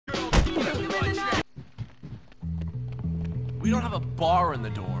We don't have a bar in the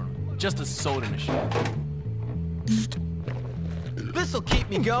door, just a soda machine. This'll keep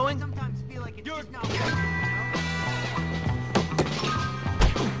me going. Sometimes feel like it's just not working.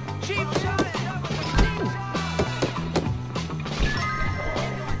 Cheap shot!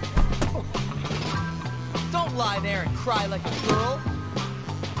 Don't lie there and cry like a girl.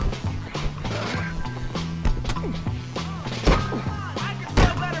 I can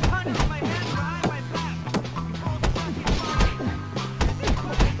throw better punches with my hands behind my back.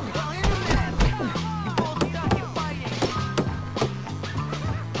 Well, internet! You both suck at fighting.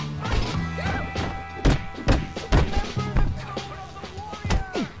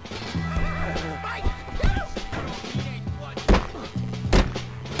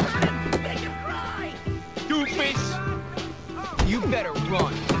 You better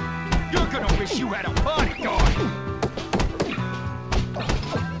run. You're gonna wish you had a bodyguard.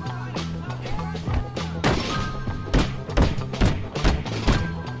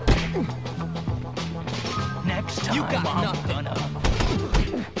 Next time, you got nothing.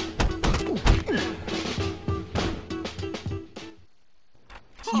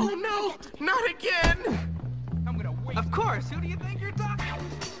 Oh no, not again! I'm gonna wait. Of course, who do you think you're talking to?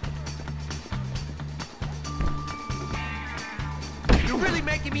 You're really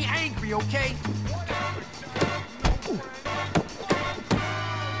making me angry, okay?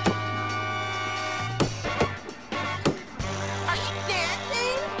 Are you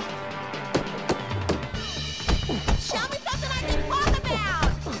dancing? Show me something I can talk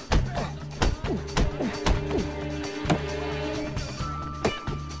about!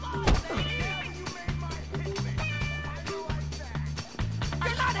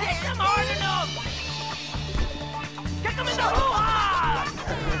 You're not hitting him hard enough! Kick him in the hoo-ha!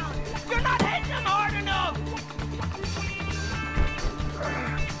 You're not hitting him hard enough!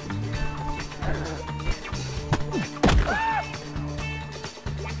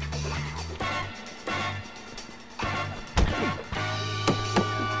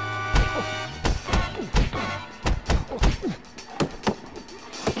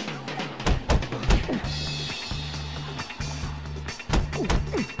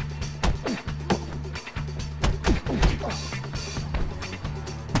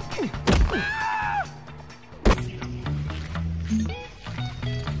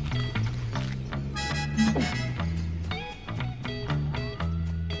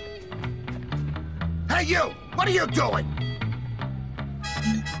 Hey, you! What are you doing?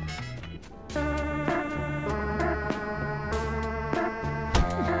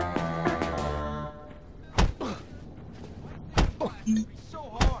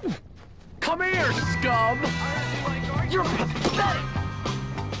 Come here, scum! You're pathetic!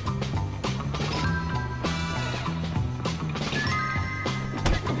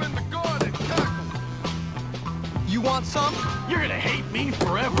 You want some? You're gonna hate me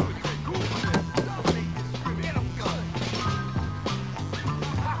forever!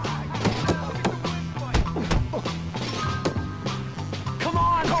 Come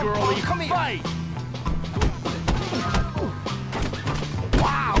on, girl, you come here. fight!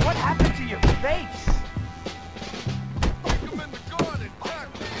 Wow, what happened to your face?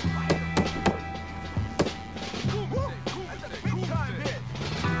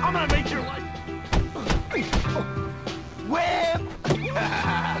 I'm gonna make your life... Whip!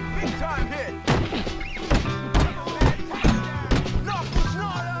 Big time hit! Knock the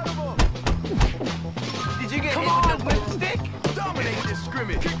snot out of him! Did you get Come hit on, with the whipstick? Dominate this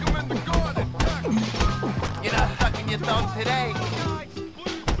scrimmage! Kick him in the garden! You're not sucking your thumb today.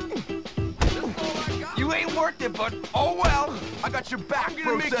 You ain't worth it, but oh well. I got your back, I'm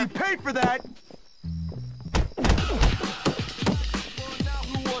gonna make you pay for that!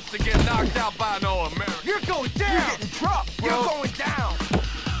 Who wants to get knocked out by no American? You're going down! You're getting dropped, bro! You're going down!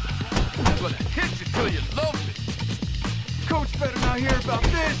 I'm gonna hit you till you love me! Coach better not hear about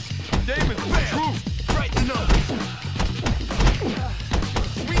this! Damon's bam! Right the numbers!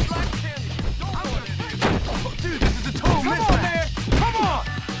 Sweet like candy! Don't want any of this! Oh, dude, this is a total mismatch! Come on, man! Come on!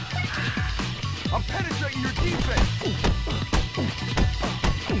 I'm penetrating your defense!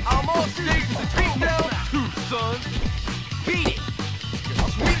 I'm all stages of beat now, too, son! Beat it.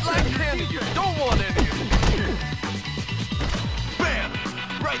 Sweet like candy, you don't want any of this! Bam!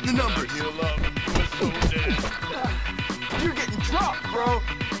 Right in the numbers! You love me, you're so dead. You're getting dropped, bro!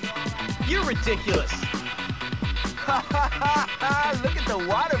 You're ridiculous. Ha ha ha ha! Look at the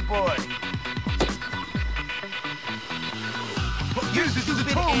water boy! This is a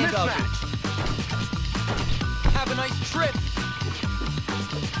Stupid total and ugly. mismatch! Have a nice trip.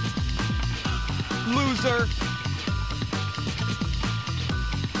 Loser.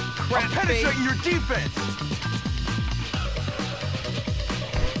 crap face. Penetrating your defense!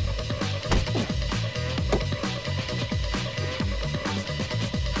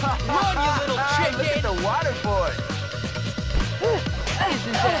 Run, you little chicken! Look at the water boy!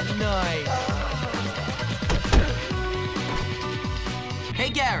 Isn't that nice? Hey,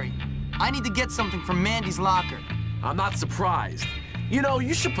 Gary. I need to get something from Mandy's locker. I'm not surprised. You know,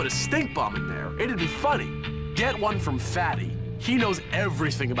 you should put a stink bomb in there. It'd be funny. Get one from Fatty. He knows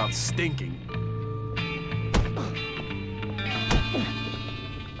everything about stinking.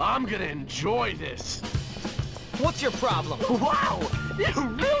 I'm gonna enjoy this. What's your problem? Wow! You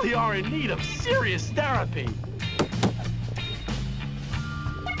really are in need of serious therapy.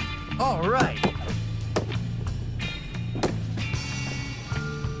 All right.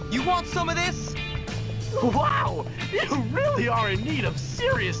 You want some of this? Wow! You really are in need of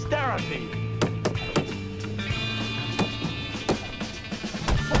serious therapy.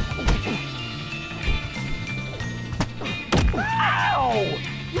 Ow!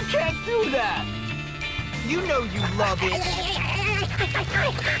 You can't do that! You know you love it.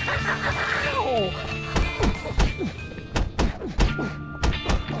 Ow!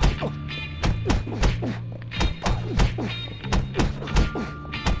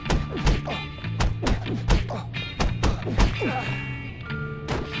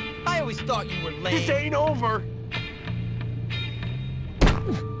 I always thought you were lame. This ain't over!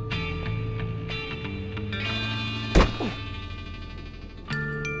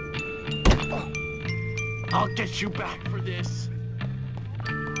 I'll get you back for this.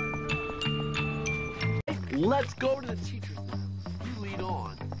 Let's go to the teacher's room. You lead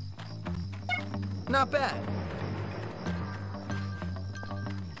on. Not bad.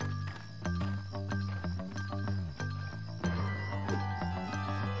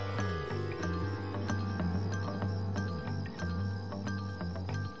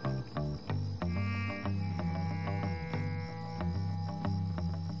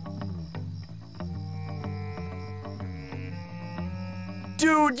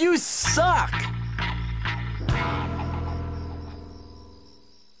 Dude, you suck!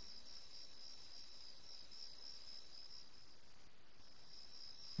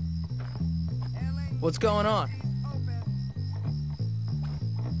 What's going on?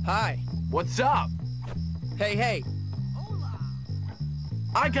 Hi. What's up? Hey, hey.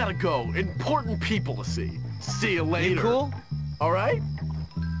 I gotta go. Important people to see. See you later. You cool? All right?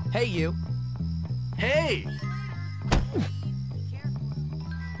 Hey, you. Hey!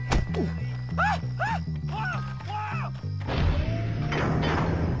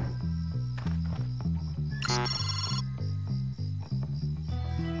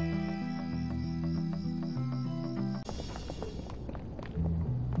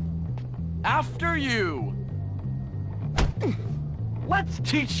 After you! Let's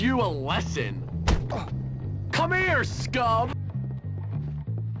teach you a lesson! Come here, scum!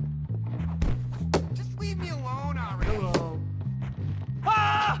 Just leave me alone already. Hello.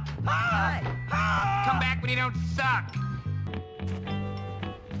 Ah! Ah! Ah! Come back when you don't suck.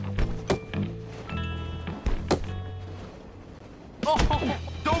 Oh,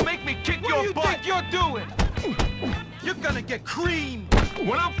 don't make me kick What your do you butt! think you're doing? You're gonna get creamed.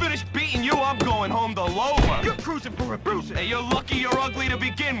 When I'm finished beating you, I'm going home to Lola. You're cruising for a bruising. Hey, you're lucky you're ugly to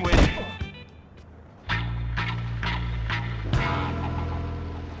begin with.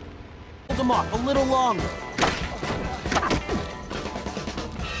 Hold him up a little longer.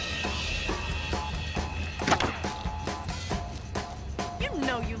 You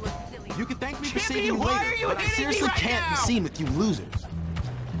know you look silly. You can thank me for Jimmy, saving you why later, are you but I hitting me seriously right can't be now? seen with you losers.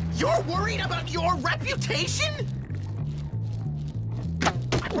 You're worried about your reputation? I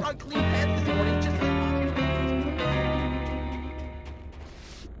put on clean pants this morning just so...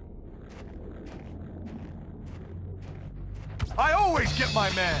 I always get my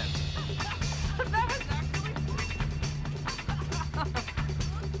man. That was actually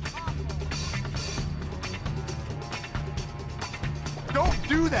Don't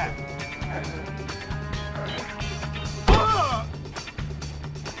do that.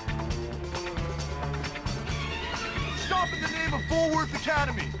 Stop in the name of Bullworth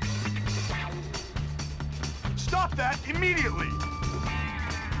Academy. Stop that immediately.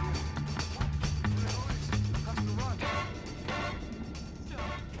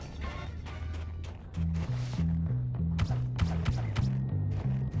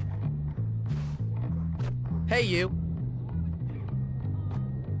 Hey, you.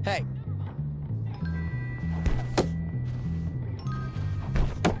 Hey.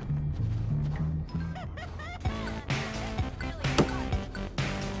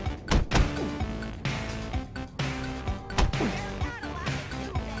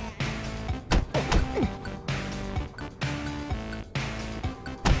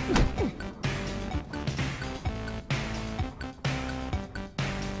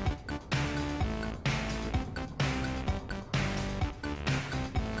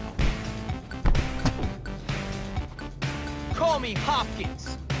 me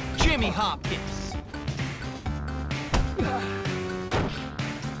Hopkins. Jimmy Hopkins.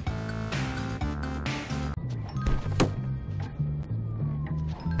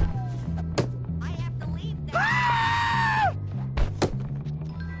 I have to leave now.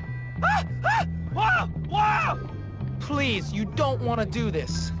 Whoa! Whoa! Please, you don't want to do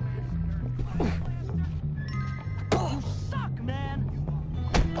this. You suck, man.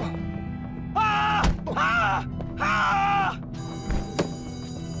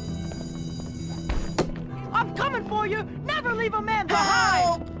 I'm coming for you. Never leave a man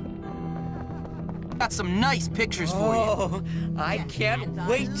behind. Got some nice pictures for you. Oh, I can't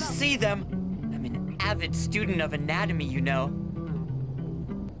wait to see them. I'm an avid student of anatomy, you know.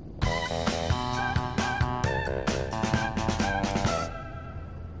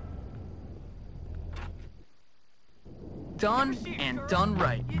 Done and done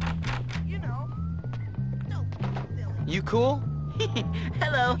right. You know. No, silly. You cool?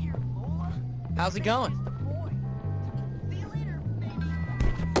 Hello. How's it going? See you later,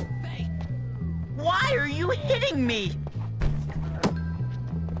 baby. Why are you hitting me?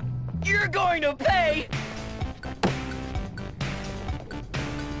 You're going to pay!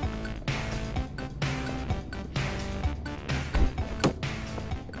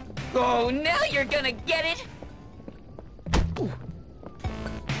 Oh, now you're gonna get it!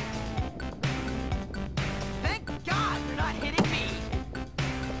 Thank God you're not hitting me.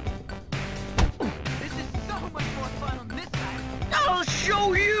 This is so much more fun on this side. I'll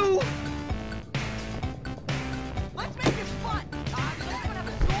show you! Let's make this fun. Does anyone have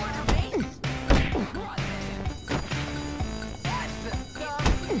a sword or mace? That's the stuff.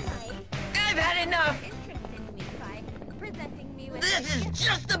 I've had enough! Interested me by presenting me with This is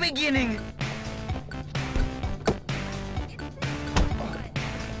just the beginning!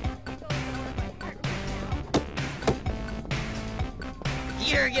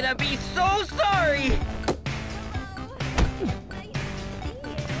 You're gonna be so sorry!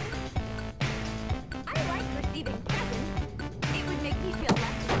 I like receiving presents. It would make me feel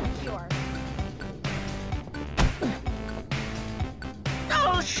less insecure.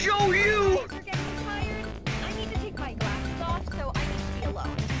 I'll show you! You're getting tired. I need to take my glasses off, so I need to be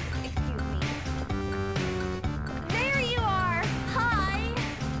alone. Excuse me. There you are. Hi.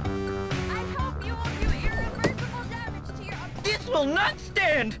 I hope you won't do irreversible damage to your... This will not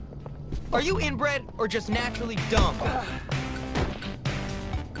stand! Are you inbred or just naturally dumb?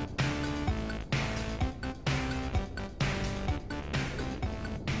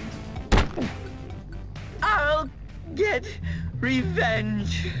 I'll get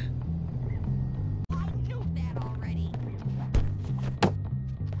revenge. I knew that already.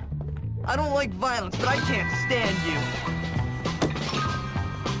 I don't like violence, but I can't stand you.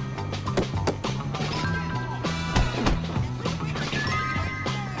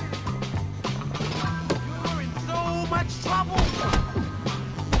 You're in so much trouble.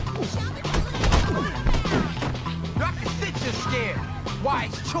 Dr. Sitch is scared.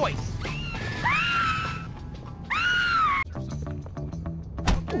 Wise choice.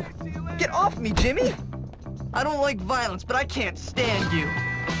 Get off me, Jimmy! I don't like violence, but I can't stand you.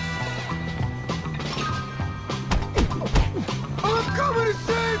 I'm coming to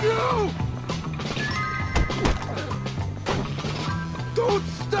save you! Don't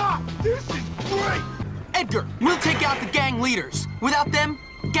stop! This is great! Edgar, we'll take out the gang leaders. Without them,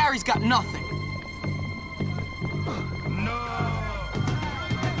 Gary's got nothing.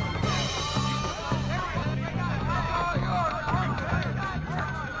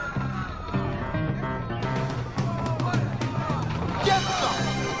 Get some!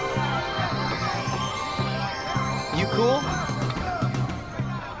 You cool?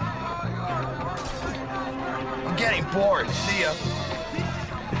 I'm getting bored. See ya.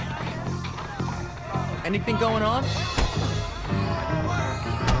 Anything going on?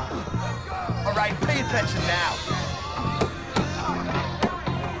 All right, pay attention now.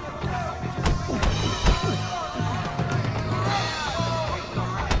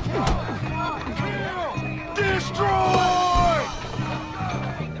 Destroy!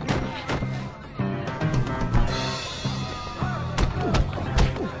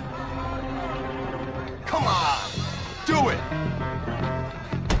 Come on, do it!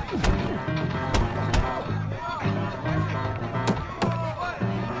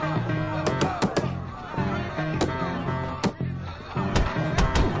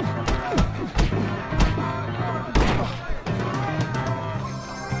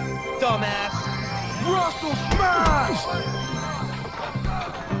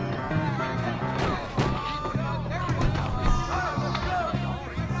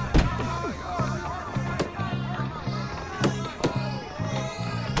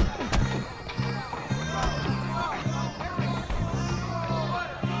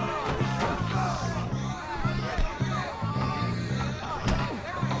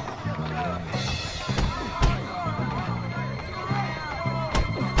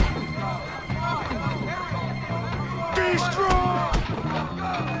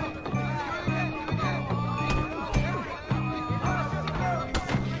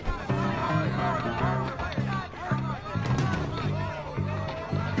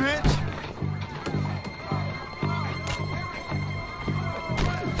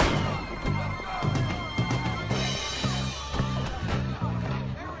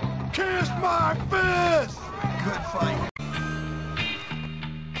 Kiss my fist! Good fight.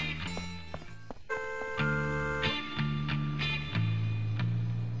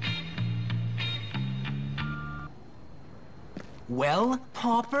 Well,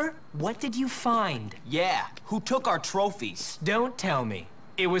 Pauper, what did you find? Yeah, who took our trophies? Don't tell me.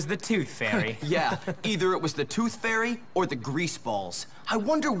 It was the Tooth Fairy. Yeah, either it was the Tooth Fairy or the Grease Balls. I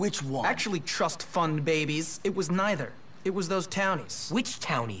wonder which one. Actually, trust fund babies. It was neither. It was those townies. Which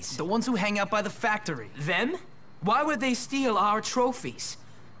townies? The ones who hang out by the factory. Them? Why would they steal our trophies?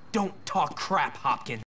 Don't talk crap, Hopkins.